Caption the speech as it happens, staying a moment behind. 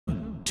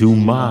to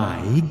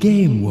my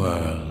game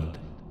world.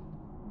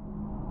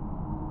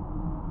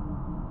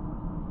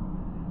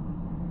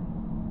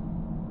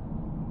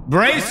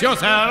 Brace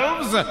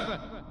yourselves!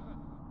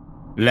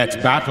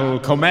 Let battle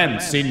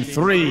commence in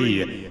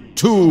 3,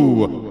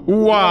 2,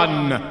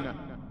 1.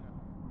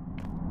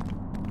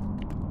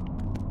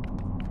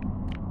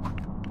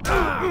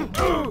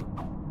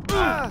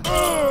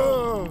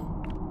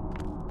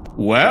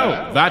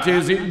 Well, that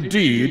is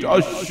indeed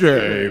a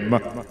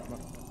shame.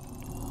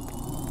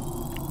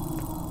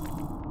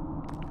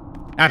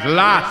 At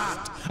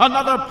last,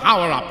 another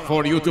power-up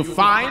for you to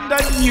find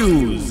and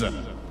use.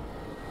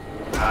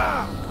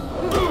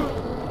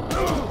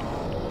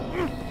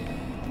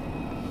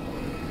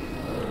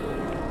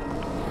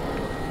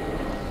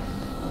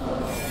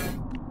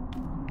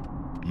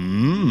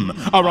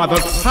 A rather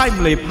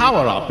timely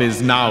power-up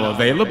is now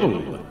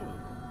available.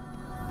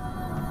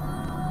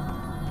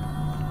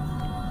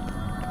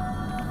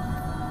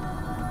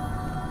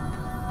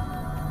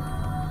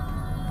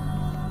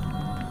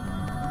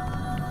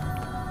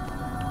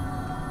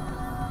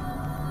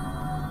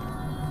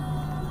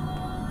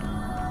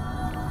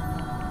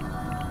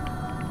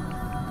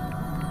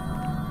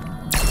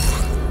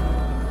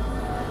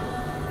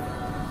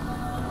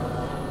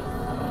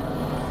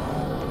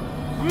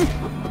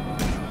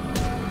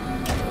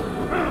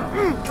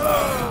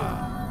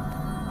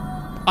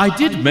 I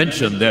did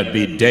mention there'd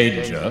be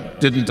danger,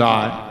 didn't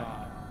I?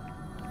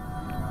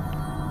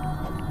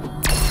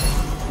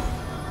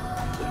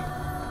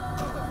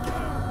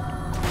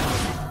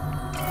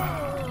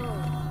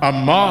 A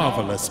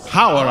marvelous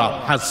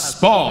power-up has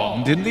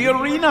spawned in the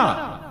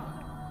arena.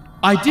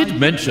 I did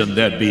mention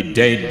there'd be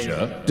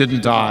danger,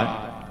 didn't I?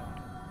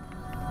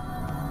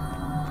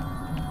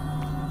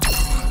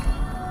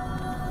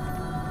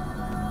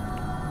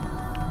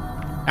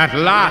 At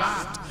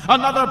last,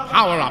 another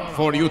power-up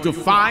for you to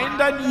find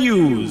and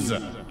use.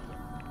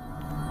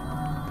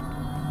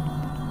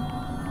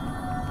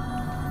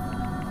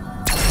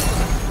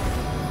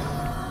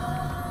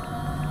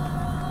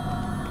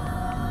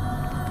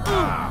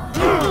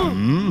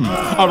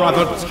 A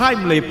rather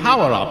timely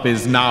power-up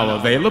is now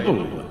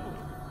available.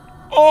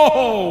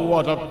 Oh,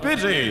 what a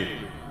pity!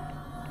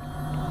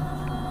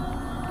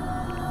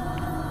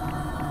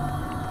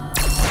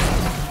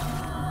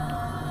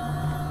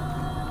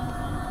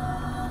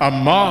 A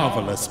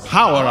marvelous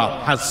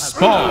power-up has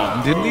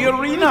spawned in the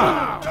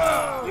arena!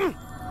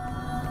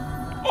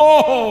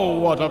 Oh,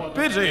 what a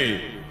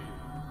pity!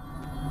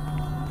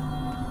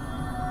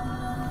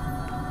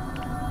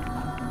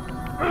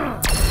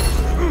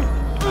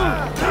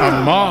 A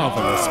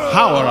marvelous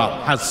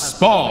power-up has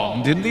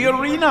spawned in the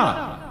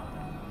arena!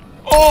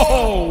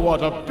 Oh,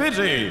 what a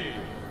pity!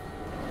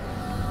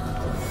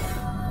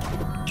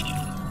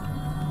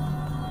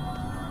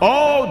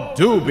 Oh,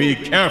 do be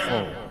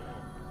careful!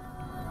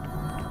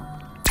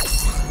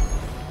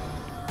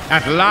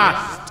 At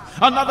last,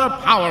 another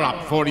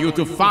power-up for you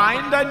to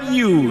find and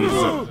use.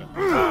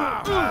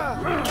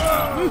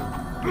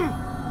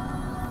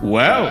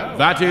 Well,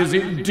 that is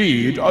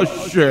indeed a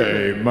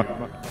shame.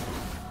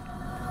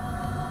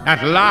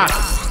 At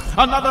last,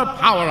 another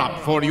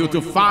power-up for you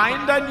to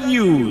find and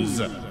use.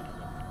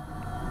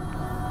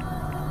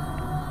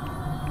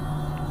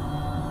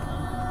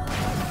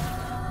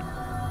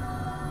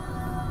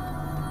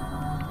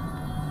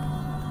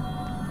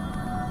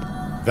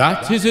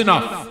 That is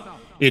enough.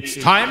 It's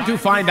time to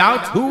find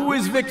out who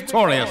is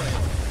victorious.